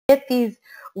get these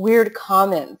weird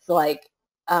comments like,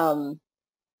 wow,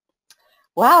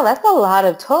 that's a lot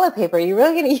of toilet paper. You're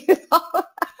really going to use all of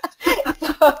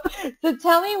that? So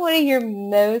tell me one of your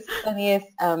most funniest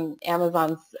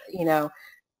Amazon,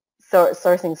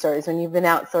 sourcing stories when you've been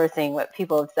outsourcing, what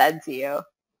people have said to you.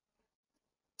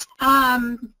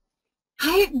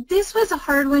 This was a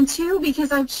hard one too,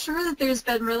 because I'm sure that there's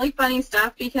been really funny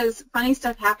stuff, because funny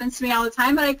stuff happens to me all the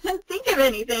time, but I couldn't think of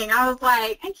anything. I was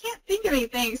like, I can't think of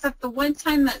anything except the one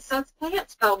time that Seth's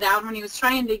pants fell down when he was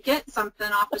trying to get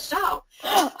something off the shelf.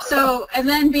 So, and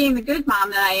then being the good mom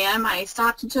that I am, I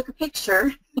stopped and took a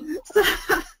picture. So,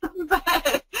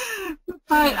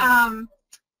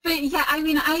 but yeah, I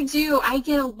mean, I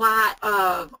get a lot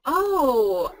of,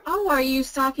 oh, are you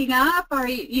stocking up? Are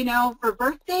you, for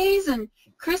birthdays and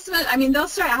Christmas? I mean, they'll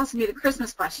start asking me the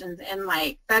Christmas questions in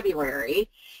like February.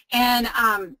 And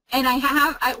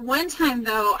one time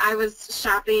though, I was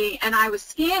shopping and I was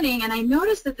scanning and I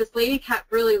noticed that this lady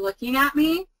kept really looking at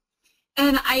me.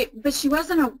 But she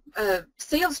wasn't a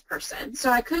salesperson,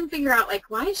 so I couldn't figure out, like,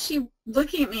 why is she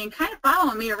looking at me and kind of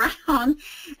following me around?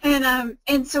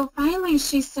 And so finally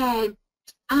she said,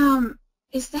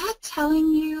 is that telling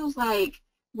you, like,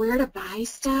 where to buy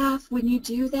stuff when you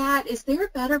do that? Is there a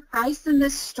better price in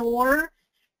this store?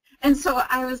 And so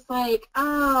I was like,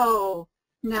 oh,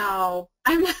 no,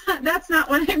 I'm not, that's not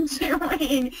what I'm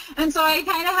doing. And so I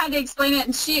kind of had to explain it,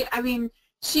 and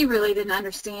she really didn't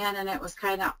understand, and it was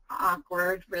kind of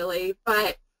awkward, really.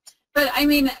 But I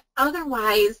mean,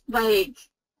 otherwise, like,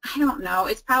 I don't know.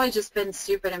 It's probably just been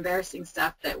stupid, embarrassing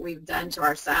stuff that we've done to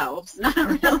ourselves. Not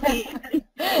really.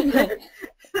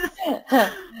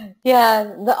 Yeah,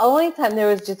 the only time, there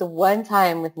was just one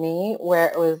time with me where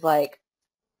it was like,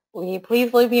 will you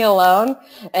please leave me alone?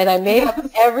 And I made up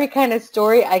every kind of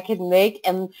story I could make,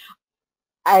 and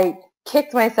I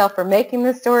kicked myself for making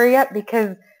the story up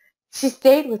because she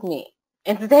stayed with me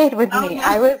and stayed with me.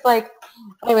 Yeah.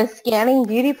 I was scanning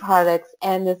beauty products,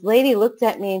 and this lady looked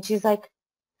at me and she's like,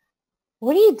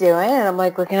 what are you doing? And I'm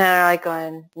like looking at her like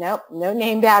going, nope, no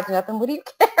name badge, nothing. What do you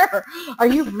care? Are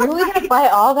you really going to buy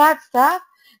all that stuff?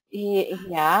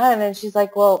 Yeah. And then she's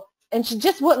like, well, and she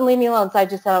just wouldn't leave me alone. So I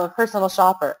just said, I'm a personal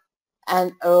shopper.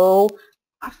 And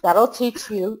that'll teach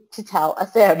you to tell a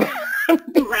fib.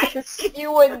 Right.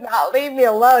 You would not leave me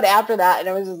alone after that. And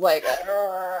it was just like,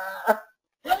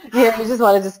 you just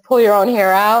want to just pull your own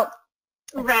hair out.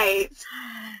 Right.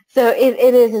 So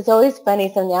it's always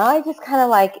funny. So now I just kind of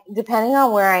like, depending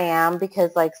on where I am,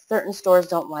 because like certain stores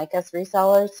don't like us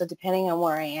resellers. So depending on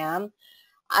where I am,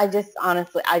 I just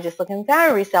look and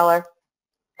find a reseller.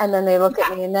 And then they look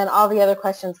at me, and then all the other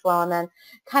questions flow. And then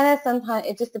kind of sometimes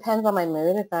it just depends on my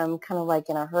mood. If I'm kind of like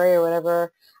in a hurry or whatever,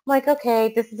 I'm like,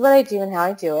 okay, this is what I do and how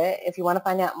I do it. If you want to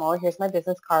find out more, here's my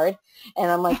business card. And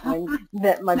I'm like, my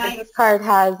nice. Business card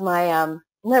has my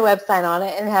my website on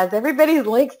it, and it has everybody's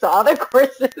links to all their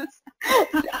courses.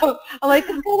 So I'm like,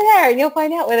 just go there and you'll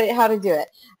find out how to do it.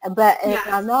 But if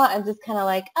I'm not, I'm just kind of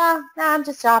like, no, I'm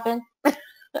just shopping.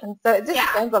 And so it just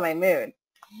depends on my mood.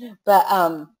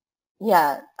 But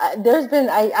yeah, there's been,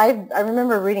 I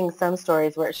remember reading some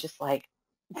stories where it's just like,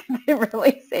 did they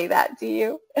really say that to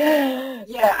you? Yeah,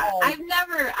 but,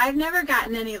 I've never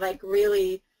gotten any like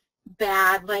really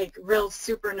bad, like real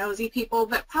super nosy people,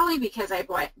 but probably because I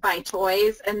buy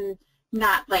toys and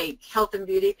not like health and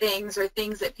beauty things or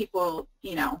things that people,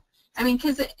 I mean,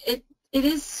 because it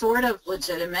is sort of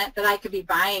legitimate that I could be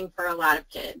buying for a lot of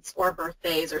kids or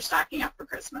birthdays or stocking up for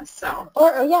Christmas. So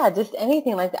or yeah, just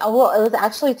anything like that. Well, it was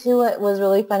actually too, what was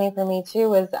really funny for me too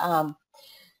was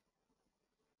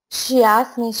she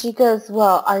asked me, she goes,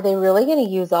 well, are they really going to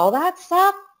use all that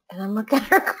stuff? And I'm looking at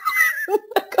her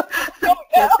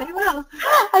yes, they will.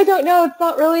 I don't know. It's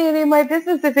not really any of my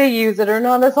business if they use it or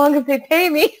not, as long as they pay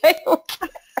me. I don't care.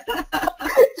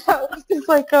 So I was just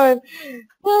like going,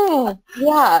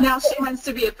 yeah. Now she wants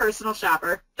to be a personal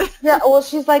shopper. Yeah, well,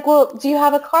 she's like, well, do you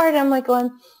have a card? And I'm like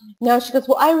going, no. She goes,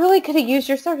 well, I really could have used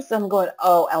your service. I'm going,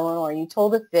 oh, Eleanor, you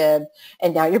told a fib,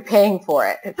 and now you're paying for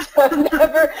it. So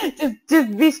never,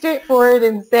 just be straightforward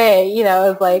and say,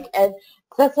 it's like, and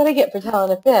that's what I get for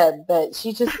telling a fib. But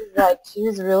she just was like, she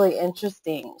was really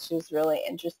interesting. She was really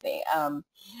interesting.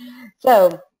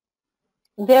 So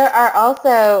there are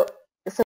also